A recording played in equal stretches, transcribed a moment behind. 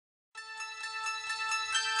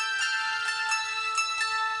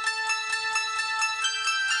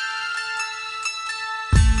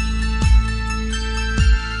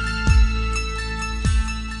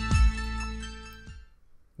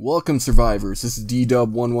Welcome, survivors. This is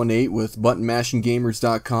DDub118 with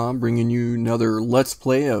buttonmashinggamers.com, bringing you another Let's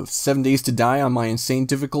Play of 7 Days to Die on my insane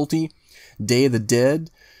difficulty, Day of the Dead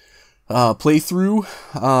playthrough.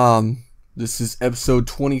 This is episode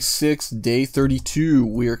 26, day 32.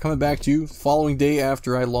 We are coming back to you the following day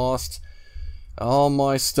after I lost all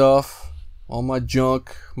my stuff, all my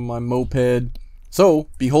junk, my moped. So,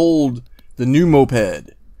 behold the new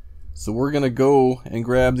moped. So we're gonna go and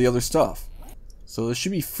grab the other stuff. So this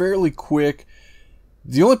should be fairly quick.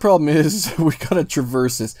 The only problem is we gotta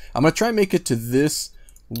traverse this. I'm gonna try and make it to this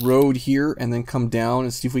road here and then come down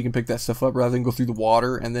and see if we can pick that stuff up rather than go through the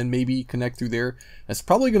water and then maybe connect through there. That's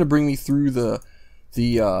probably gonna bring me through the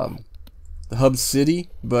hub city,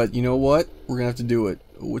 but you know what? We're gonna have to do it.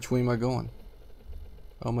 Which way am I going?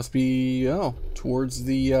 Oh, must be towards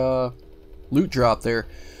the loot drop there.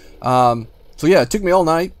 So yeah, it took me all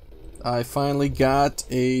night. I finally got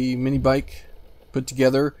a mini bike put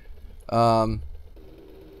together. I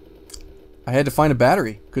had to find a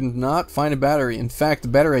battery. Could not find a battery. In fact, the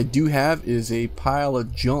battery I do have is a pile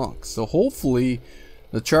of junk. So hopefully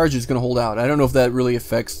the charge is going to hold out. I don't know if that really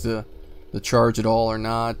affects the charge at all or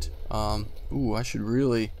not. Ooh, I should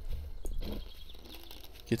really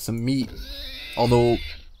get some meat. Although,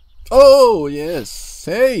 oh yes,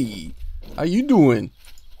 hey, how you doing?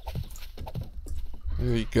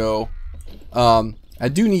 There you go. I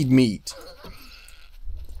do need meat.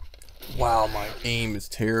 Wow, my aim is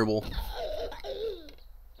terrible.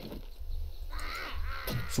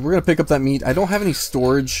 So we're gonna pick up that meat. I don't have any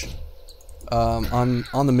storage on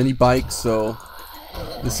the mini bike, so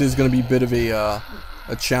this is gonna be a bit of a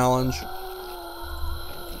challenge.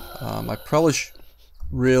 I probably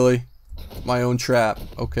really my own trap.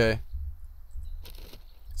 Okay.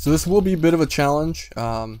 So this will be a bit of a challenge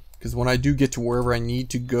because when I do get to wherever I need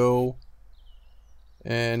to go.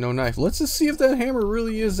 And no knife. Let's just see if that hammer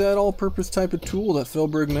really is that all-purpose type of tool that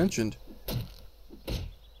Felberg mentioned.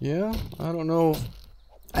 Yeah, I don't know.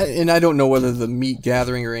 And I don't know whether the meat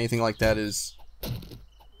gathering or anything like that is.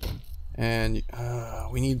 And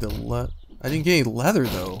we need the I didn't get any leather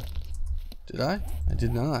though. Did I? I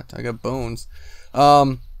did not. I got bones.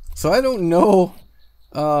 So I don't know.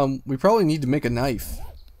 We probably need to make a knife.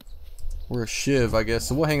 Or a shiv, I guess.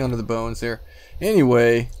 So we'll hang on to the bones there.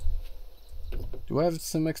 Anyway. Do I have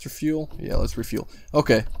some extra fuel? Yeah, let's refuel.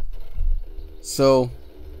 Okay. So,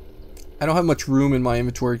 I don't have much room in my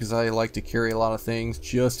inventory because I like to carry a lot of things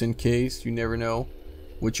just in case. You never know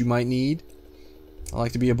what you might need. I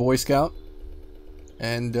like to be a Boy Scout.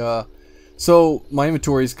 And, so my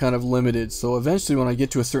inventory is kind of limited. So eventually when I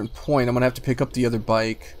get to a certain point, I'm going to have to pick up the other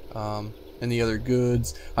bike and the other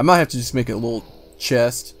goods. I might have to just make a little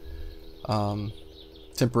chest.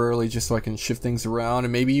 Temporarily just so I can shift things around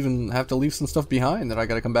and maybe even have to leave some stuff behind that I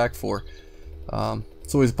gotta come back for.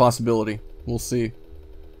 It's always a possibility. We'll see.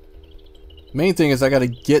 Main thing is I gotta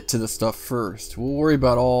get to the stuff first. We'll worry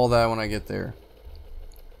about all that when I get there.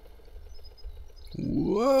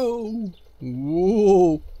 Whoa!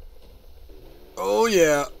 Whoa! Oh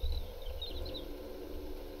yeah!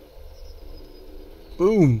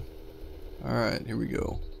 Boom! Alright, here we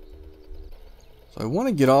go. So I want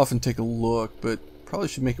to get off and take a look, but probably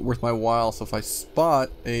should make it worth my while, so if I spot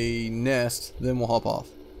a nest, then we'll hop off.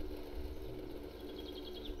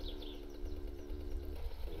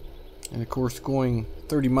 And of course, going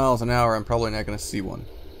 30 miles an hour, I'm probably not going to see one.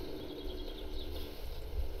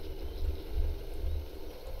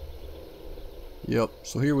 Yep,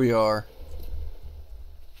 so here we are.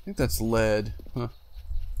 I think that's lead. Huh.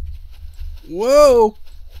 Whoa!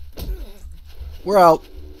 We're out.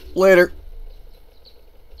 Later.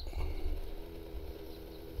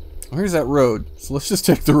 Where's that road? So let's just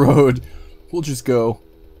take the road. We'll just go.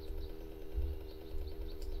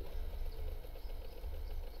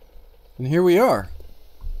 And here we are.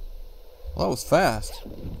 Well, that was fast.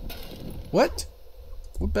 What?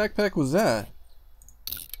 What backpack was that?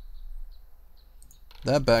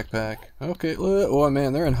 That backpack. Okay. Oh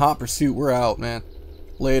man, they're in hot pursuit. We're out, man.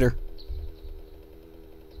 Later.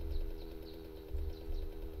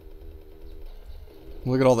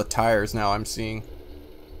 Look at all the tires now I'm seeing.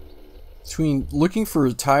 Between looking for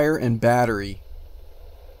a tire and battery,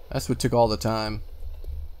 that's what took all the time.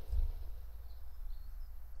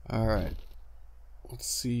 Alright, let's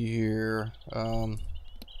see here. Yeah,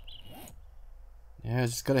 I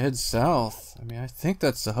just gotta head south. I mean, I think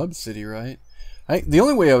that's the hub city, right? The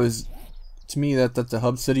only way to me that the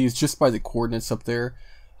hub city is just by the coordinates up there.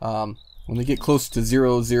 When they get close to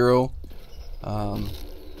 0, 0,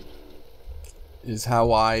 is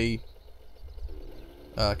how I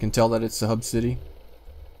can tell that it's the hub city.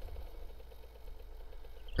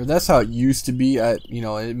 Or that's how it used to be. You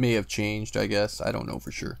know, it may have changed, I guess. I don't know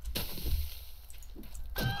for sure.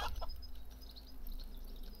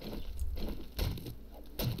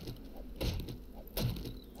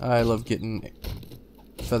 I love getting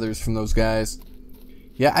feathers from those guys.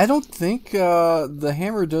 Yeah, I don't think the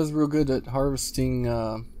hammer does real good at harvesting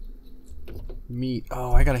meat.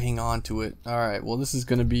 Oh, I gotta hang on to it. Alright, well this is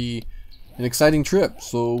gonna be an exciting trip.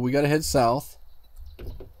 So we gotta head south.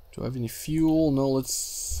 Do I have any fuel? No,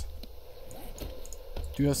 let's...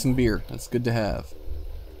 Do have some beer. That's good to have.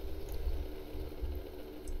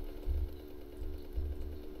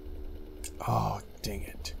 Oh, dang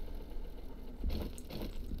it.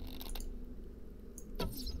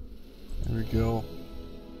 There we go.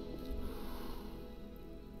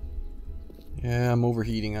 Yeah, I'm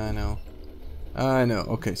overheating, I know. I know.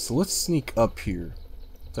 Okay, so let's sneak up here.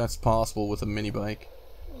 If that's possible with a mini bike.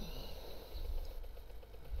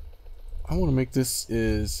 I want to make this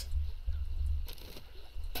as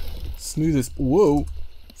smooth as... Whoa!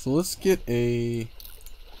 So let's get a...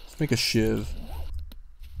 Let's make a shiv.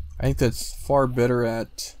 I think that's far better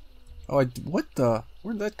at... Oh, what the...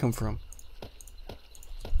 Where'd that come from?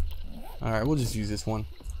 Alright, we'll just use this one.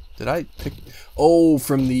 Did I pick... Oh,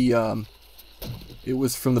 from the... It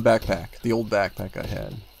was from the backpack. The old backpack I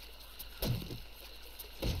had.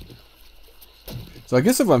 So I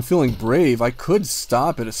guess if I'm feeling brave, I could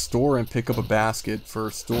stop at a store and pick up a basket for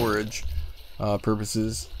storage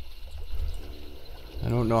purposes. I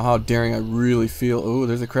don't know how daring I really feel. Oh,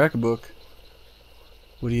 there's a cracker book.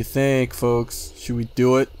 What do you think, folks? Should we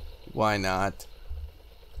do it? Why not?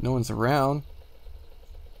 No one's around.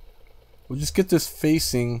 We'll just get this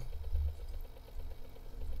facing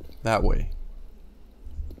that way.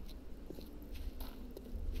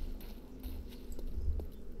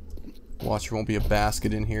 Watch, there won't be a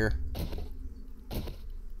basket in here.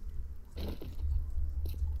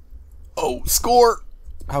 Oh, score!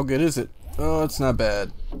 How good is it? Oh, it's not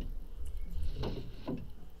bad.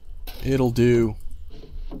 It'll do.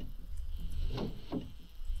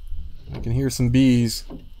 I can hear some bees.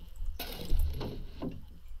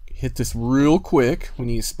 Hit this real quick. We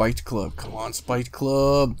need a spiked club. Come on, spiked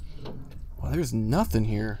club. Well, there's nothing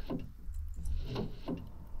here.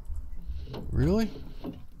 Really?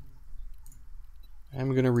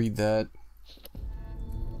 I'm gonna read that.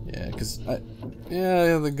 Yeah, because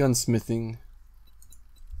yeah, the gunsmithing.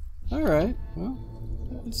 Alright,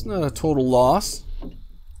 well, it's not a total loss.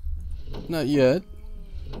 Not yet.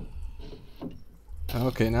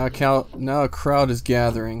 Okay, now a crowd is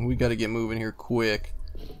gathering. We gotta get moving here quick.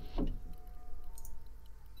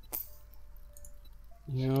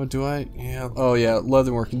 You know, do I? Yeah, oh yeah,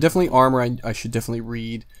 leatherworking. Definitely armor, I should definitely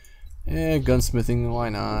read. Gunsmithing, why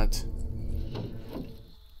not?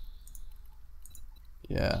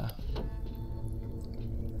 Yeah.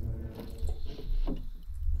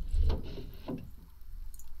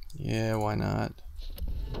 Yeah, why not?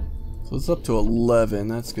 So it's up to 11.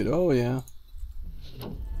 That's good. Oh yeah.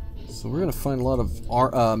 So we're gonna find a lot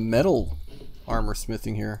of metal armor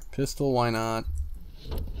smithing here. Pistol, why not?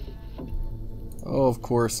 Oh, of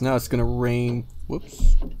course. Now it's gonna rain.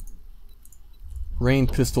 Whoops. Rain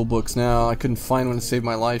pistol books now. I couldn't find one to save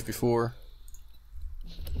my life before.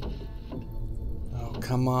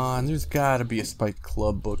 Come on, there's gotta be a spiked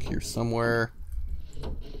club book here somewhere.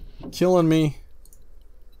 You're killing me.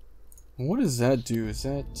 What does that do? Is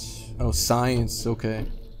that... Oh, science, okay.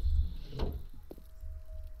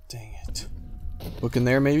 Dang it. Book in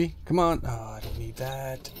there, maybe? Come on. Oh, I don't need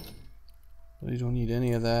that. We don't need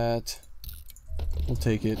any of that. We'll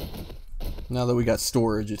take it. Now that we got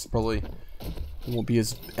storage, it's probably... It won't be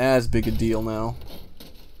as big a deal now.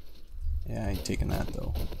 Yeah, I ain't taking that,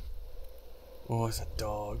 though. Oh, it's a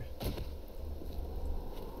dog.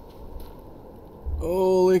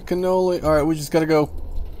 Holy cannoli. Alright, we just gotta go.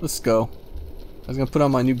 Let's go. I was gonna put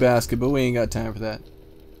on my new basket, but we ain't got time for that.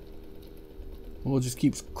 We'll just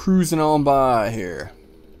keep cruising on by here.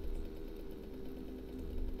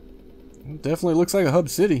 It definitely looks like a hub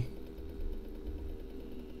city.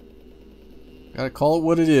 Gotta call it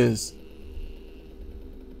what it is.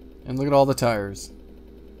 And look at all the tires.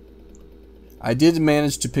 I did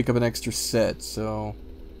manage to pick up an extra set, so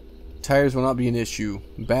tires will not be an issue.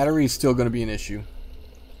 Battery is still going to be an issue.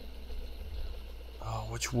 Oh,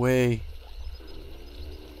 which way?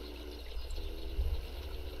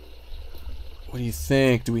 What do you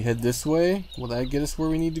think? Do we head this way? Will that get us where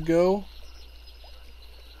we need to go?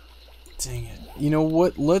 Dang it. You know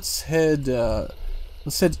what? Let's head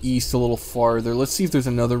east a little farther. Let's see if there's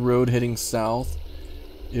another road heading south.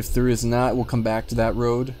 If there is not, we'll come back to that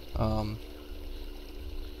road.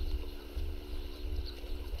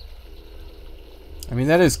 I mean,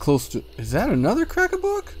 that is close to... Is that another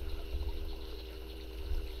crack-a-book?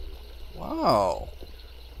 Wow.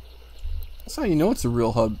 That's how you know it's a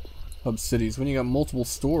real hub cities, when you got multiple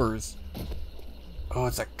stores. Oh,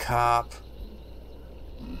 it's a cop.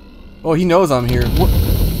 Oh, he knows I'm here.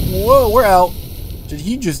 Whoa, we're out. Did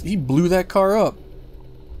he just... He blew that car up.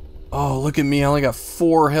 Oh, look at me. I only got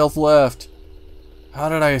 4 health left. How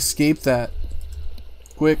did I escape that?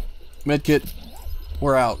 Quick. Medkit.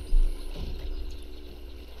 We're out.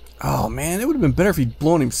 Oh, man. It would have been better if he'd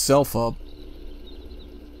blown himself up.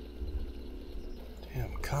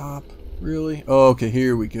 Damn cop. Really? Oh, okay.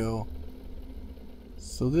 Here we go.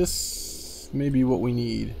 So this may be what we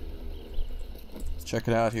need. Let's check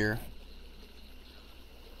it out here.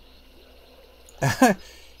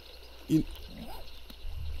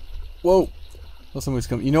 Whoa. Oh, somebody's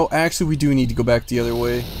coming. You know, actually, we do need to go back the other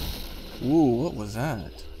way. Ooh, what was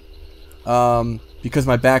that? Because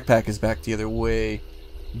my backpack is back the other way.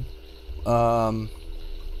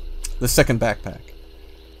 The second backpack.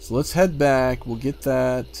 So let's head back. We'll get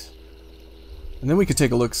that. And then we could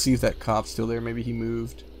take a look, see if that cop's still there. Maybe he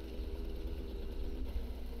moved.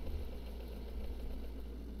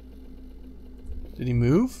 Did he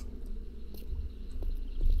move?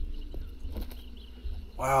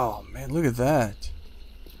 Wow, man, look at that.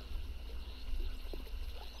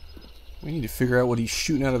 We need to figure out what he's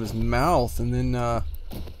shooting out of his mouth and then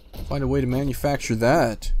find a way to manufacture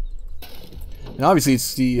that. And obviously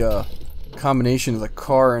it's the combination of the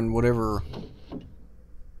car and whatever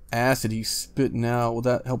acid he's spitting out. Will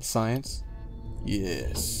that help science?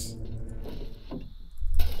 Yes.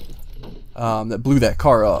 That blew that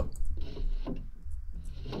car up.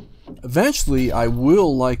 Eventually, I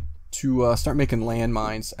will like to start making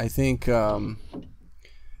landmines. I think, yeah,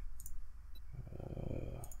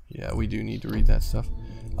 we do need to read that stuff.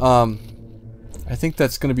 I think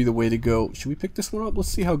that's going to be the way to go. Should we pick this one up? Let's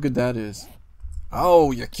see how good that is.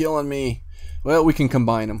 Oh, you're killing me. Well, we can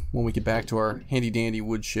combine them when we get back to our handy-dandy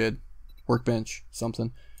woodshed. Workbench,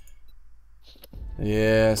 something.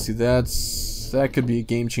 Yeah, see, that could be a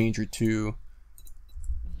game changer, too.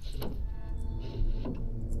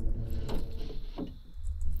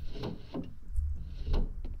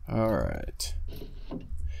 Alright.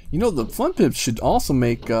 You know, the Fun Pips should also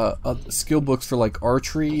make skill books for like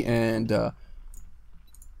archery and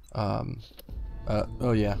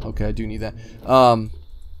oh yeah, okay, I do need that.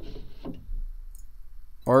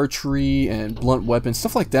 Archery and blunt weapons,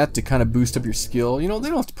 stuff like that to kind of boost up your skill. You know, they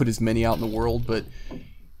don't have to put as many out in the world, but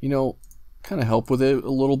you know, kind of help with it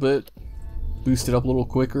a little bit. Boost it up a little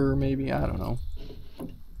quicker, maybe. I don't know.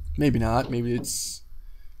 Maybe not. Maybe it's...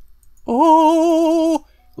 Oh!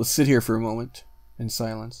 Let's sit here for a moment in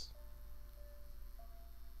silence.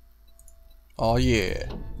 Oh yeah,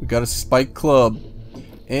 we got a spike club,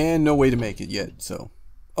 and no way to make it yet. So,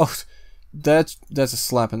 oh, that's a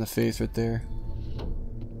slap in the face right there.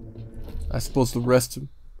 I suppose the rest of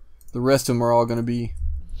them are all going to be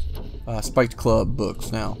spiked club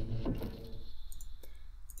books now.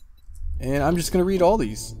 And I'm just going to read all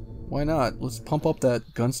these. Why not? Let's pump up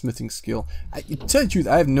that gunsmithing skill. To tell you the truth,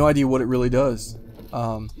 I have no idea what it really does.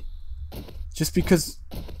 Just because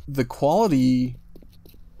the quality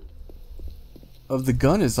of the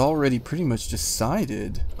gun is already pretty much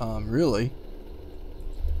decided, really.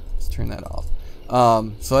 Let's turn that off.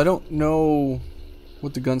 So I don't know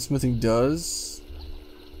what the gunsmithing does.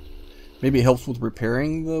 Maybe it helps with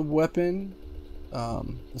repairing the weapon.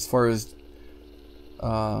 As far as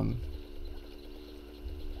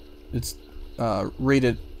it's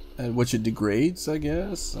rated at which it degrades, I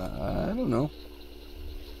guess. I don't know.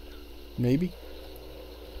 Maybe.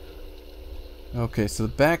 Okay, so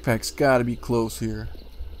the backpack's gotta be close here.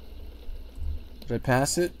 Did I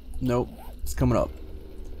pass it? Nope. It's coming up.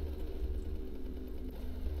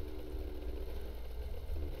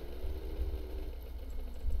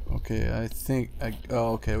 Okay, I think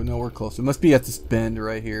oh, okay, no, we're close. It must be at this bend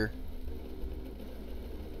right here.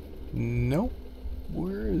 Nope.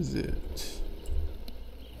 Where is it?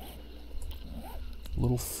 A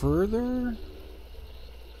little further?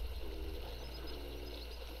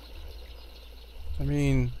 I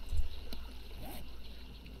mean...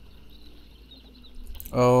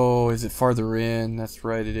 Oh, is it farther in? That's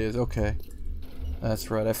right, it is. Okay.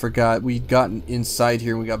 That's right, I forgot. We'd gotten inside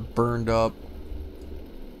here and we got burned up.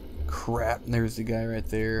 Crap, there's the guy right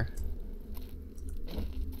there.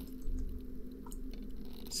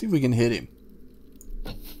 Let's see if we can hit him.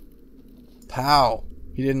 Pow!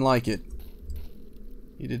 He didn't like it.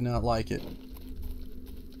 He did not like it.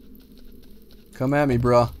 Come at me,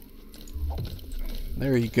 bruh.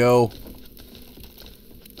 There you go.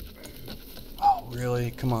 Oh, really?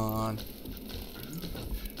 Come on.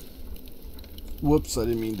 Whoops, I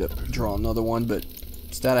didn't mean to draw another one, but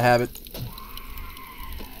just out of habit.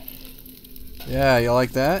 Yeah, you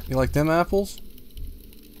like that? You like them apples?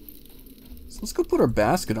 So let's go put our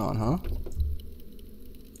basket on, huh?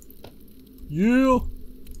 Yeah!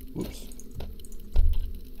 Whoops.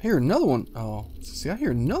 I hear another one. Oh, see, I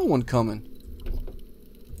hear another one coming.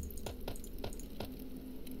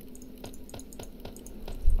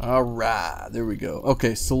 Alright, there we go.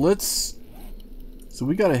 Okay, so let's... So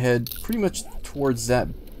we gotta head pretty much towards that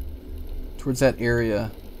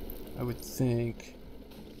area, I would think.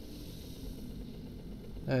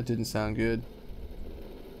 That didn't sound good.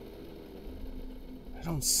 I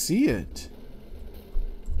don't see it.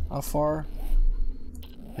 How far?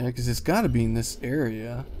 Yeah, because it's got to be in this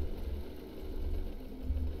area.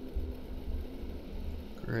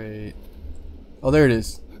 Great. Oh, there it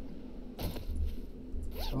is.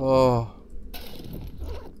 Oh.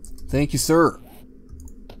 Thank you, sir.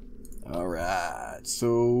 Alright,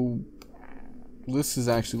 so this is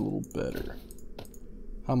actually a little better.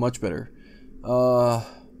 How much better?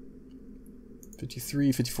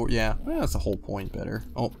 53, 54, yeah, that's a whole point better.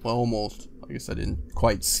 Oh, almost. I guess I didn't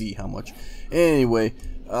quite see how much. Anyway,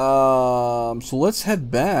 so let's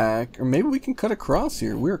head back, or maybe we can cut across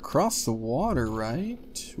here. We're across the water,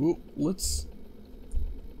 right? Whoop, let's...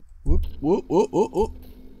 Whoop, whoop, whoop, whoop, whoop.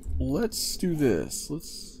 Let's do this.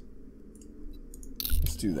 Let's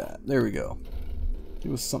do that. There we go.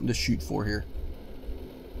 Give us something to shoot for here.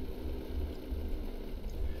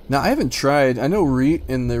 Now, I haven't tried, I know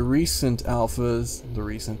in the recent alphas,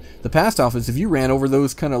 the past alphas, if you ran over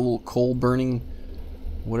those kind of little coal burning,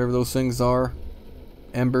 whatever those things are,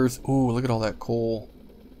 embers, ooh, look at all that coal.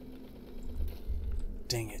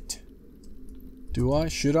 Dang it. Do I?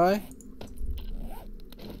 Should I?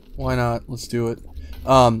 Why not? Let's do it.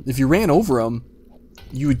 If you ran over them,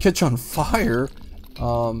 you would catch on fire,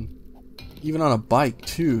 even on a bike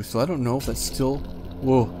too, so I don't know if that's still,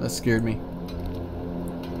 whoa, that scared me.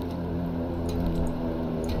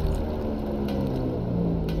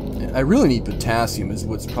 I really need potassium is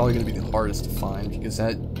what's probably going to be the hardest to find, because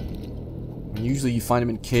that usually you find them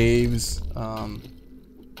in caves,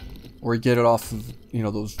 or you get it off of, you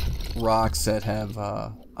know, those rocks that have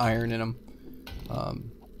iron in them.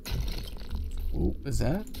 Ooh, is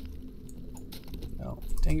that? No,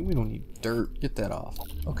 dang it, we don't need dirt. Get that off.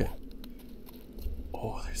 Okay.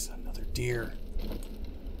 Oh, there's another deer.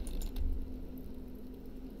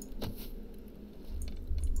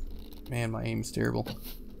 Man, my aim's terrible.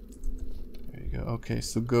 Go. Okay,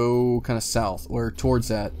 so go kind of south or towards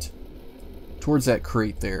that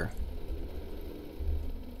crate there.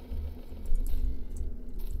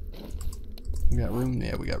 We got room?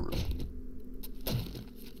 Yeah, we got room.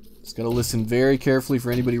 Just gotta listen very carefully for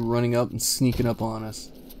anybody running up and sneaking up on us.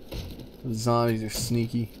 The zombies are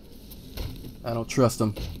sneaky. I don't trust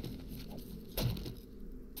them.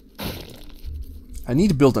 I need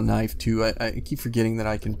to build a knife too. I keep forgetting that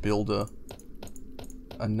I can build a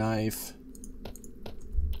knife.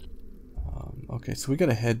 Okay, so we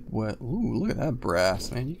gotta head west. Ooh, look at that brass,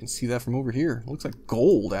 man. You can see that from over here. It looks like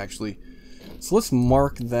gold, actually. So let's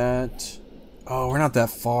mark that. Oh, we're not that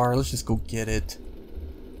far. Let's just go get it.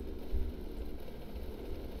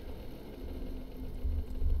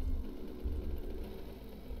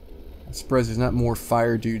 I'm surprised there's not more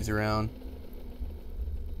fire dudes around.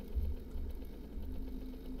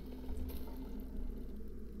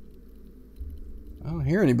 I don't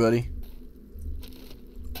hear anybody.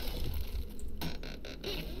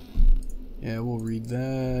 Yeah, we'll read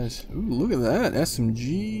that. Ooh, look at that.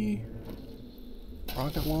 SMG.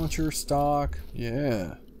 Rocket launcher, stock.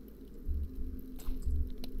 Yeah.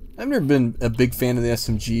 I've never been a big fan of the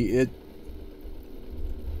SMG.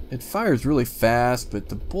 It fires really fast, but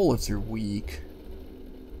the bullets are weak.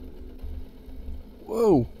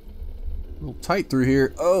 Whoa. A little tight through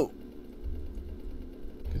here. Oh.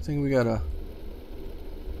 Good thing we got a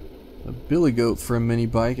billy goat for a mini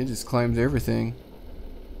bike. It just climbs everything.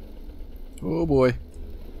 Oh boy. I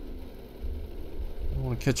don't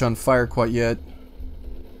want to catch on fire quite yet.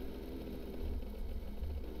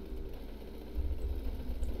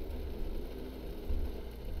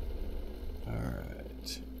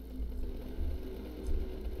 Alright.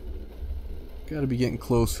 Gotta be getting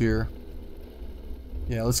close here.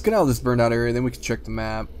 Yeah, let's get out of this burned out area, then we can check the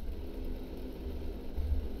map.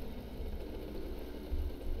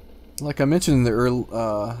 Like I mentioned in the early,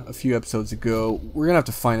 a few episodes ago, we're gonna have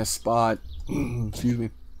to find a spot. Excuse me.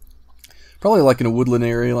 Probably like in a woodland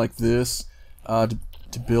area like this, to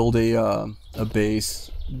build a base.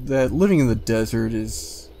 That living in the desert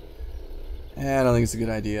is, I don't think it's a good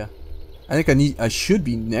idea. I think I should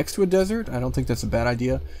be next to a desert. I don't think that's a bad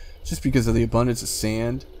idea, just because of the abundance of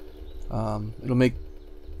sand. It'll make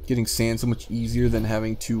getting sand so much easier than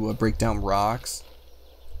having to break down rocks.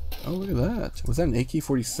 Oh, look at that. Was that an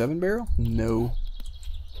AK-47 barrel? No.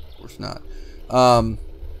 Of course not.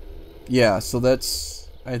 Yeah, so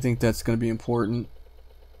I think that's going to be important.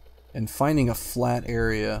 And finding a flat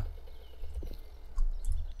area.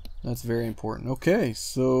 That's very important. Okay,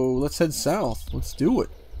 so let's head south. Let's do it.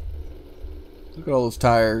 Look at all those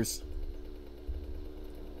tires.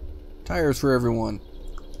 Tires for everyone.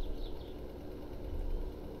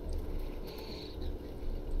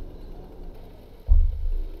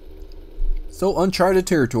 So, uncharted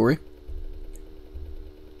territory.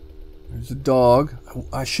 There's a dog.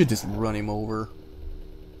 I should just run him over.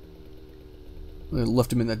 I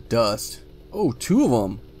left him in the dust. Oh, two of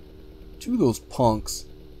them. Two of those punks.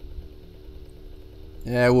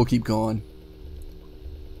 Yeah, we'll keep going.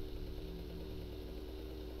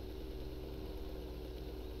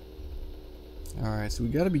 Alright, so we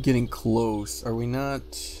gotta be getting close. Are we not?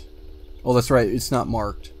 Oh, that's right. It's not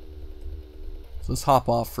marked. So let's hop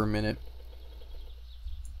off for a minute.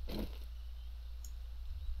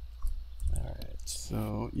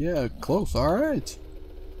 So, yeah, close. Alright.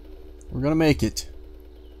 We're gonna make it.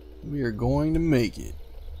 We are going to make it.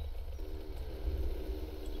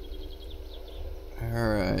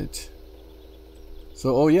 Alright.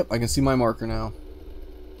 So, oh, yep, I can see my marker now.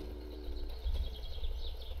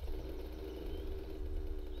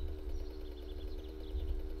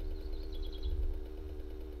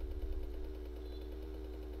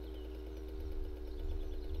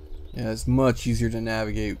 Yeah, it's much easier to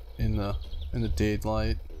navigate in the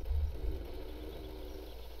daylight.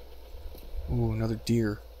 Ooh, another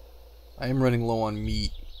deer. I am running low on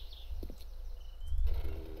meat.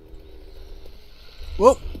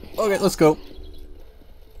 Whoa! Okay, let's go.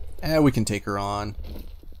 We can take her on.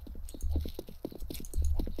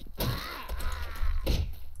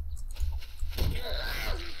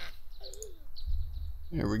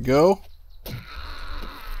 There we go.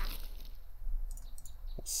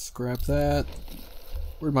 Scrap that.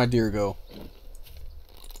 Where'd my deer go?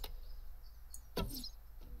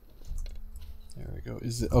 There we go.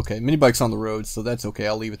 Is it okay? Mini bike's on the road, so that's okay.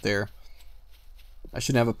 I'll leave it there. I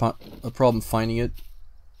shouldn't have a problem finding it.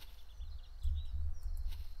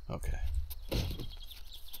 Okay.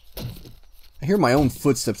 I hear my own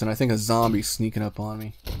footsteps, and I think a zombie's sneaking up on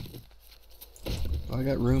me. Do I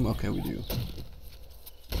got room? Okay, we do.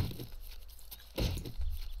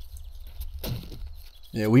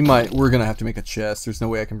 Yeah, we're gonna have to make a chest. There's no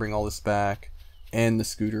way I can bring all this back. And the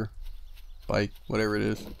scooter. Bike, whatever it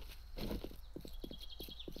is.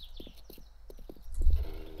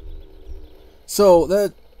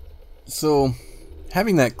 So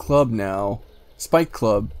having that club now, Spike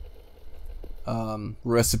Club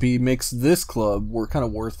recipe makes this club kind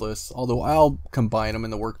of worthless. Although I'll combine them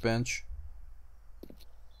in the workbench.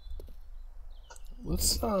 We'll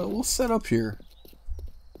set up here.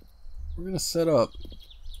 We're gonna set up.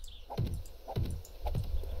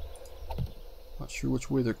 Not sure which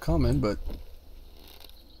way they're coming, but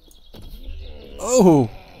oh!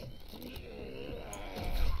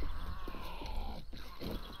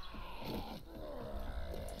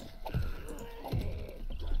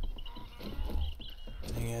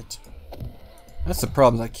 Dang it. That's the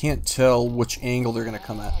problem. I can't tell which angle they're gonna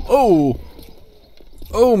come at. Oh!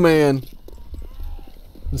 Oh man!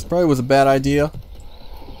 This probably was a bad idea.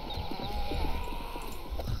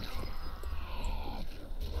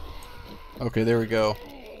 Okay, there we go.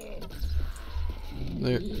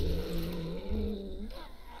 There.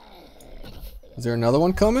 Is there another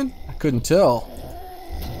one coming? I couldn't tell.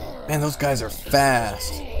 Man, those guys are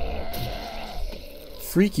fast.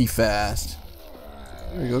 Freaky fast.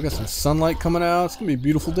 There we go, got some sunlight coming out. It's gonna be a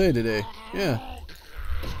beautiful day today. Yeah.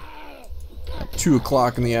 At 2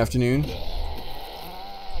 o'clock in the afternoon.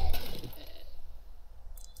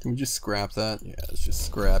 Can we just scrap that? Yeah, let's just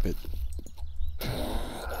scrap it.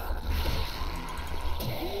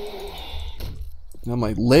 Now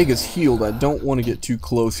my leg is healed. I don't want to get too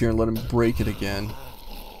close here and let him break it again.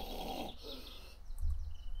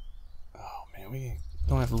 Oh man, we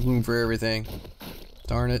don't have room for everything.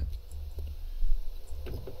 Darn it.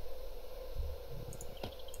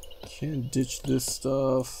 Can't ditch this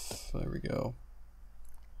stuff. There we go.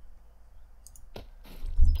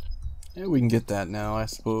 Yeah, we can get that now, I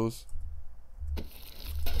suppose.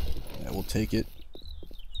 Yeah, we'll take it.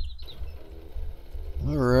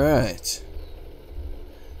 Alright.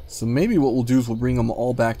 So maybe what we'll do is we'll bring them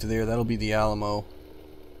all back to there. That'll be the Alamo.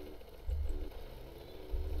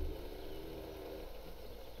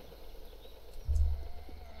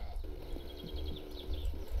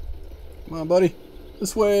 Come on, buddy.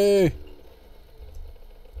 This way!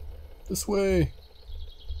 This way!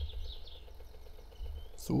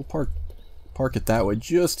 So we'll park it that way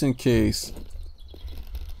just in case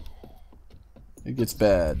it gets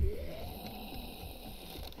bad.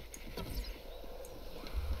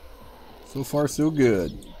 So far so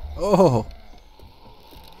good. Oh!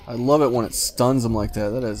 I love it when it stuns them like that.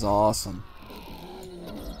 That is awesome.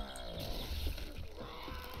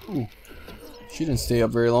 Ooh. She didn't stay up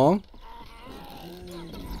very long.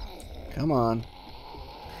 Come on.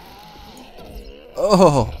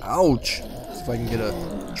 Oh! Ouch! See if I can get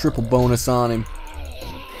a triple bonus on him.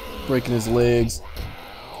 Breaking his legs.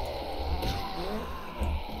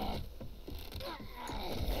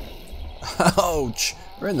 Ouch!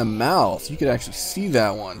 Right in the mouth. You could actually see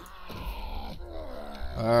that one.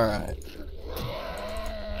 Alright.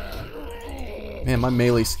 Man, my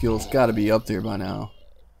melee skills gotta be up there by now.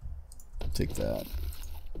 Take that.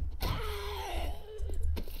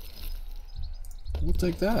 We'll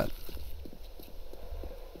take that.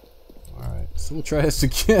 Alright, so we'll try this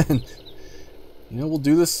again. You know, we'll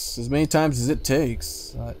do this as many times as it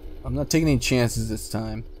takes. I'm not taking any chances this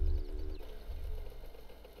time.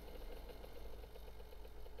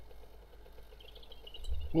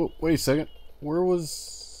 Whoa, wait a second. Where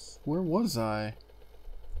was I?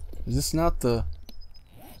 Is this not the...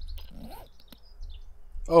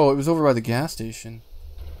 Oh, it was over by the gas station.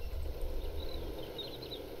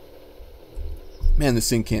 Man, this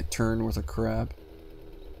thing can't turn worth a crap.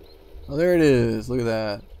 Oh, there it is. Look at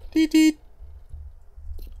that. Deet deet.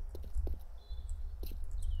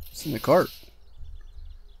 What's in the cart?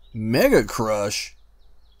 Mega Crush.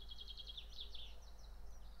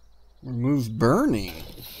 Removes burning.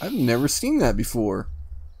 I've never seen that before.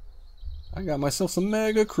 I got myself some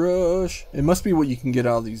Mega Crush. It must be what you can get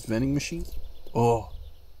out of these vending machines. Oh,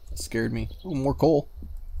 that scared me. Oh, more coal.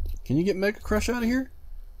 Can you get Mega Crush out of here?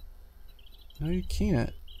 No, you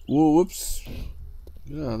can't. Whoa, whoops.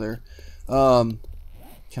 Get out of there.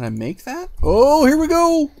 Can I make that? Oh, here we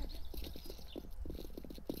go.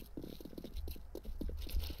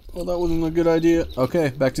 Oh, that wasn't a good idea. Okay,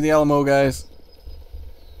 back to the Alamo, guys.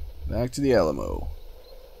 Back to the Alamo.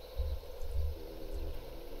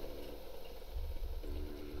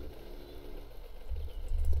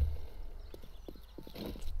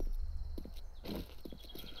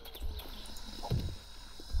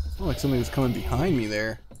 Felt like somebody was coming behind me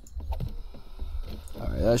there.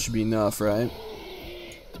 Alright, that should be enough, right?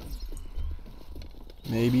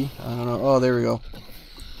 Maybe? I don't know. Oh, there we go.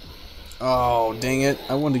 Oh, dang it.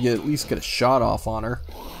 I wanted to at least get a shot off on her.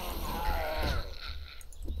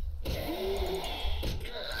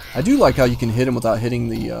 I do like how you can hit him without hitting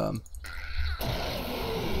the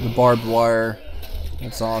barbed wire.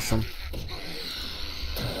 That's awesome.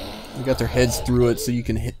 They got their heads through it, so you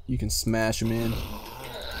can smash them in.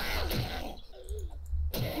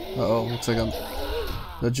 Uh-oh, looks like I'm...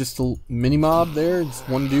 That's just a mini mob there. Just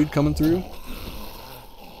one dude coming through.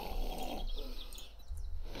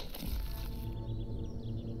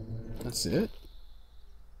 That's it.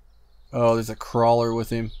 Oh, there's a crawler with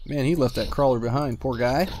him. Man, he left that crawler behind. Poor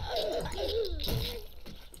guy.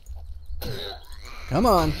 Come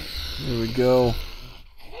on. There we go.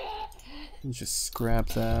 Let's just scrap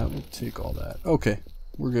that. We'll take all that. Okay,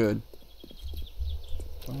 we're good.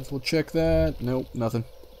 Might as well check that. Nope, nothing.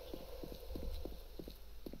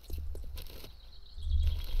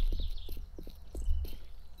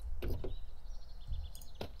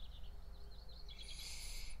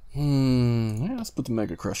 Yeah, let's put the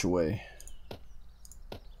Mega Crush away.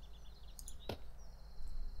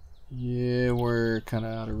 Yeah, we're kind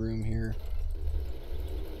of out of room here.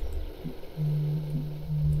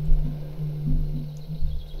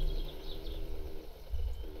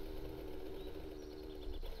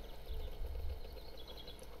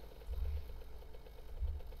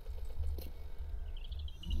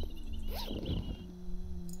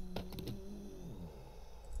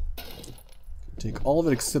 Take all of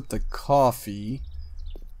it except the coffee.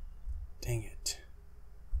 Dang it.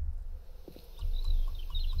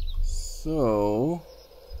 So,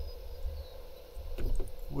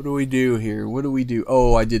 what do we do here? What do we do?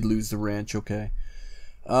 Oh, I did lose the wrench. Okay.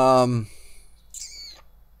 You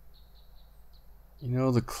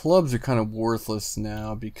know, the clubs are kind of worthless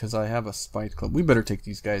now because I have a spite club. We better take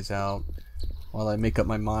these guys out while I make up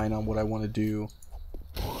my mind on what I want to do.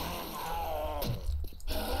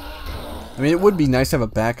 I mean, it would be nice to have a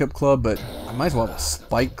backup club, but I might as well have a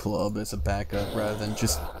spike club as a backup rather than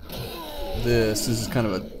just this. This is kind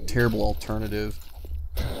of a terrible alternative.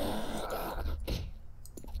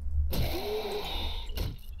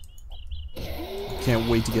 Can't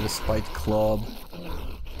wait to get a spiked club.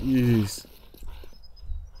 Jeez.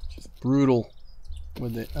 Brutal.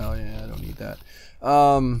 Would they? Oh yeah, I don't need that.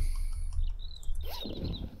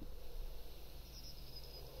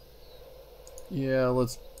 Yeah,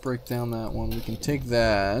 let's break down that one. We can take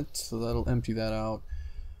that, so that'll empty that out.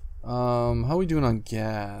 How are we doing on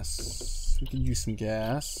gas? We could use some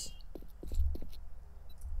gas.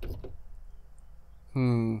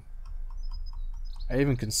 I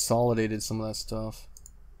even consolidated some of that stuff.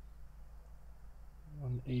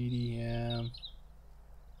 180, yeah.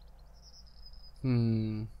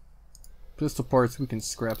 Pistol parts, we can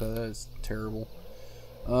scrap that. That is terrible.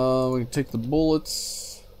 We can take the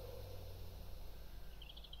bullets.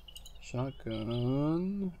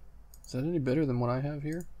 Shotgun. Is that any better than what I have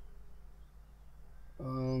here?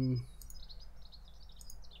 No,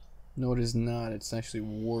 it is not. It's actually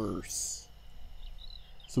worse.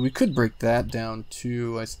 So we could break that down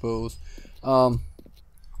too, I suppose. And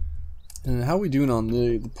how are we doing on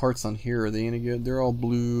the parts on here? Are they any good? They're all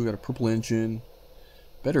blue, got a purple engine,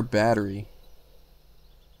 better battery,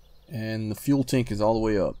 and the fuel tank is all the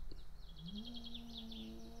way up.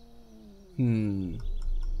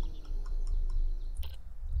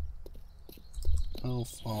 Oh,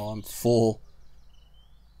 I'm full.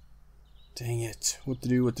 Dang it. What to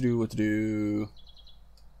do, what to do, what to do.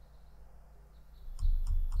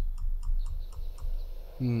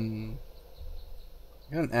 I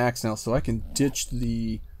got an axe now, so I can ditch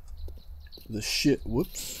the shit.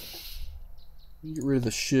 Whoops. Get rid of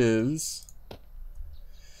the shivs.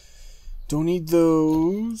 Don't need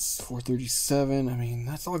those. 437. I mean,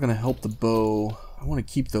 that's all gonna help the bow. I want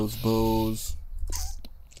to keep those bows.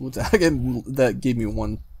 What's that? That gave me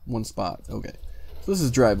one spot. Okay. So this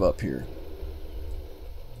is drive up here.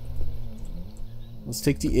 Let's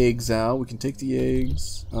take the eggs out. We can take the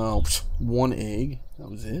eggs. Oh, one egg. That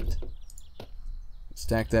was it.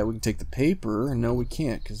 Stack that. We can take the paper. No, we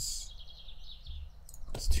can't because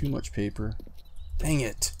it's too much paper. Dang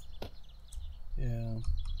it. Yeah.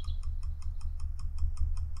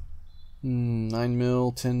 9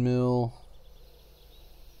 mil, 10 mil.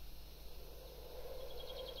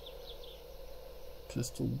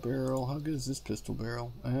 Pistol barrel. How good is this pistol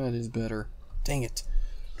barrel? That is better. Dang it.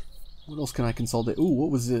 What else can I consolidate? Ooh, what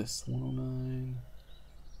was this? 109.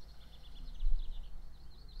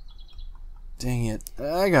 Dang it.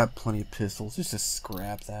 I got plenty of pistols. Just to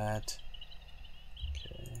scrap that.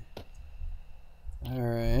 Okay.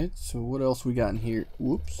 Alright, so what else we got in here?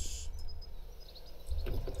 Whoops.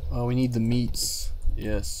 Oh, we need the meats.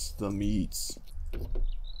 Yes, the meats.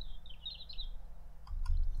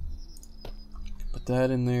 Put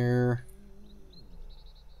that in there.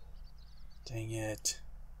 Dang it.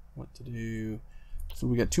 What to do? So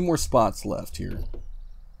we got 2 more spots left here.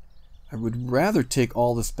 I would rather take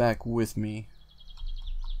all this back with me.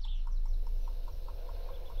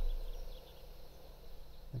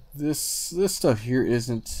 This stuff here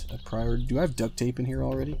isn't a priority. Do I have duct tape in here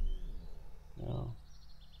already? No.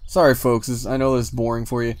 Sorry, folks. I know this is boring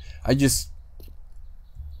for you. I just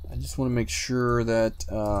want to make sure that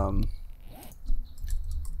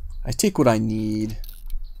I take what I need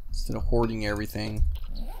instead of hoarding everything.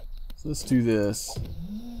 So let's do this.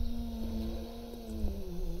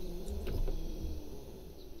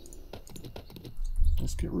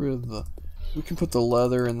 Let's get rid of the... We can put the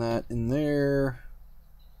leather and that in there.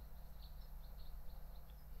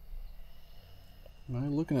 Am I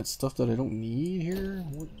looking at stuff that I don't need here?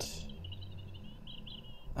 What?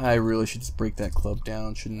 I really should just break that club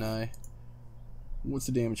down, shouldn't I? What's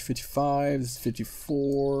the damage? 55. This is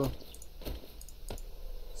 54.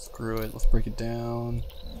 Screw it. Let's break it down.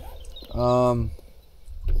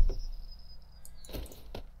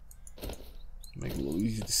 Make it a little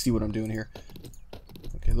easier to see what I'm doing here.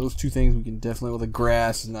 Okay, those 2 things we can definitely... Well, the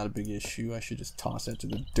grass is not a big issue. I should just toss that to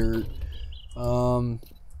the dirt.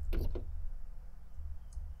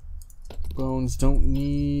 Bones don't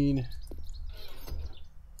need...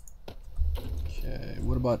 Okay,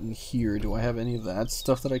 what about in here? Do I have any of that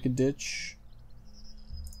stuff that I could ditch?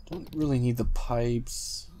 Don't really need the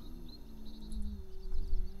pipes.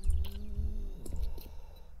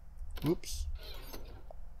 Oops.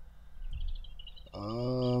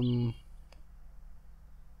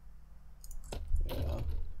 Yeah.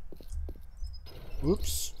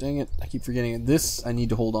 Oops, dang it. I keep forgetting it. This I need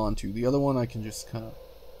to hold on to. The other one I can just kind of...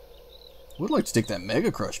 Would like to take that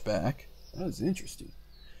Mega Crush back. That is interesting.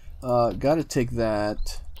 Gotta take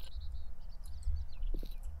that.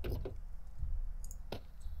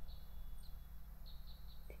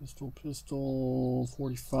 Pistol,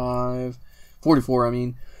 45. 44, I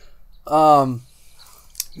mean.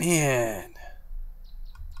 Man.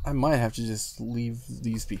 I might have to just leave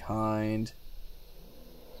these behind.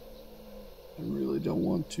 I really don't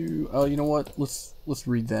want to. Oh, you know what? Let's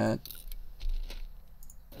read that.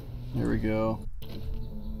 There we go.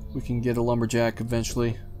 We can get a lumberjack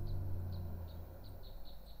eventually.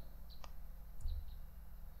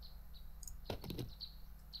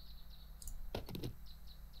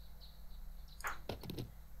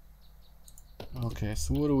 Okay,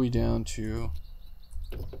 so what are we down to?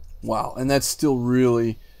 Wow, and that's still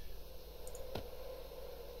really...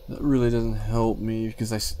 That really doesn't help me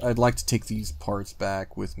because I'd like to take these parts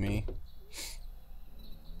back with me.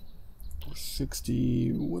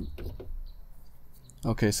 60... What?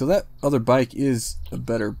 Okay, so that other bike is a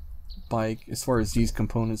better bike as far as these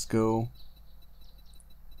components go.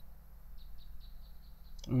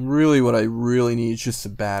 And really what I really need is just a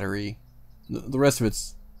battery. The rest of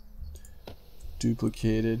it's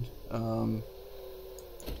duplicated.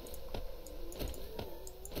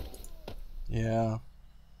 Yeah,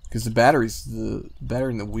 because the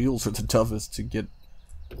battery and the wheels are the toughest to get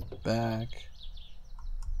back.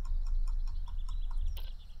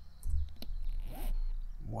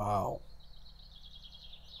 Wow.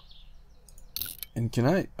 And can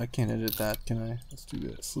I can't edit that, can I? Let's do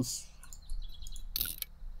this. Let's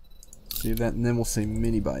save that, and then we'll say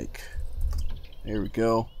mini bike. There we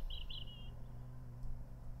go.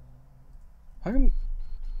 How come?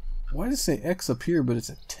 Why does it say X up here, but it's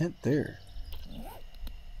a tent there?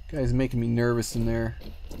 Guy's making me nervous in there.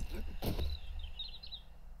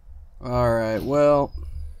 Alright, well,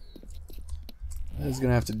 I was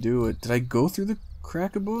gonna have to do it. Did I go through the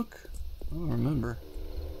crack-a-book? I don't remember.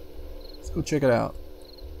 Let's go check it out.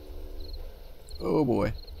 Oh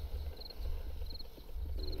boy.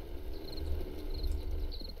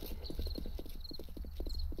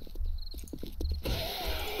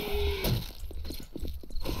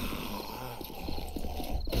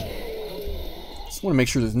 Just want to make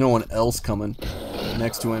sure there's no one else coming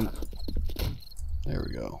next to him. There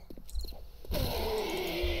we go.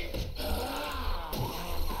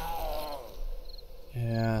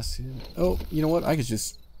 Yeah, see. Oh, you know what? I could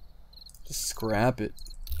just scrap it.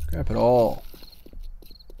 Scrap it all.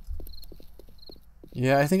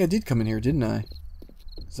 Yeah, I think I did come in here, didn't I?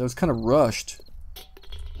 Because I was kind of rushed.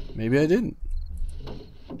 Maybe I didn't.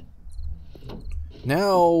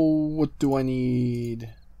 Now, what do I need?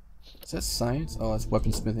 Is that science? Oh, that's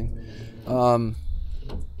weaponsmithing.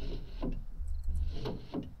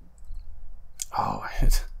 Oh,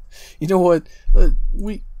 you know what?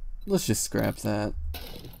 Let's just scrap that.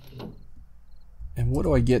 And what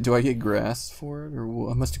do I get? Do I get grass for it,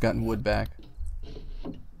 or I must have gotten wood back?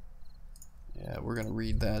 Yeah, we're gonna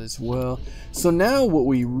read that as well. So now, what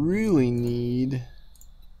we really need?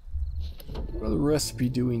 What other recipe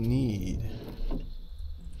do we need?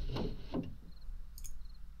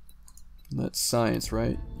 That's science,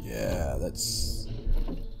 right? Yeah, that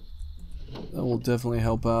will definitely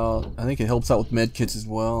help out. I think it helps out with medkits as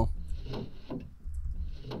well.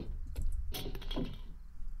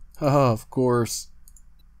 Haha, of course.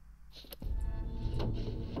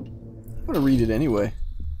 I'm gonna read it anyway.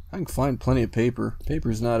 I can find plenty of paper.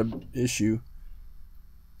 Paper's not an issue.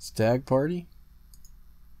 Stag party?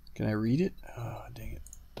 Can I read it? Oh, dang it.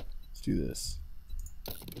 Let's do this.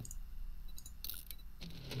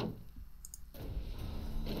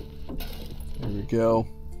 There we go.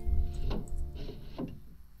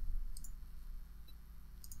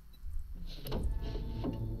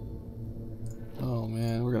 Oh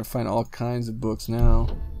man, we're gonna find all kinds of books now.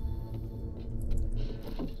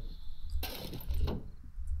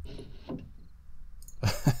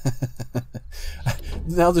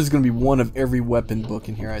 Now there's gonna be one of every weapon book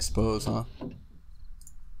in here, I suppose, huh?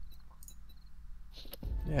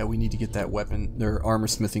 Yeah, we need to get that weapon, their armor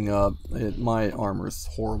smithing up. My armor is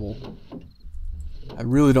horrible. I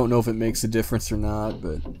really don't know if it makes a difference or not,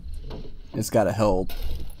 but it's gotta help.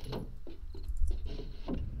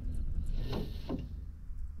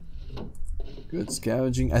 Good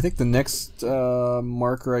scavenging. I think the next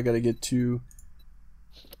marker I gotta get to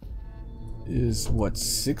is what,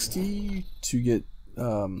 60 to get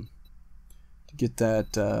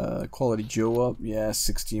that quality Joe up. Yeah,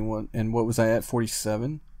 60 and what was I at?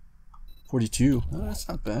 47, 42. Oh, that's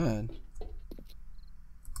not bad.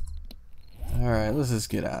 Alright, let's just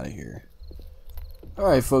get out of here.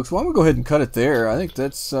 Alright folks, well I'm gonna go ahead and cut it there. I think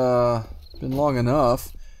that's been long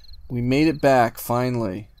enough. We made it back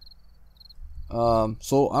finally.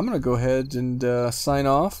 So I'm gonna go ahead and sign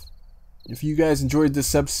off. If you guys enjoyed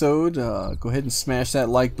this episode, go ahead and smash that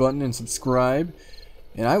like button and subscribe,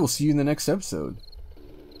 and I will see you in the next episode.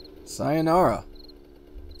 Sayonara.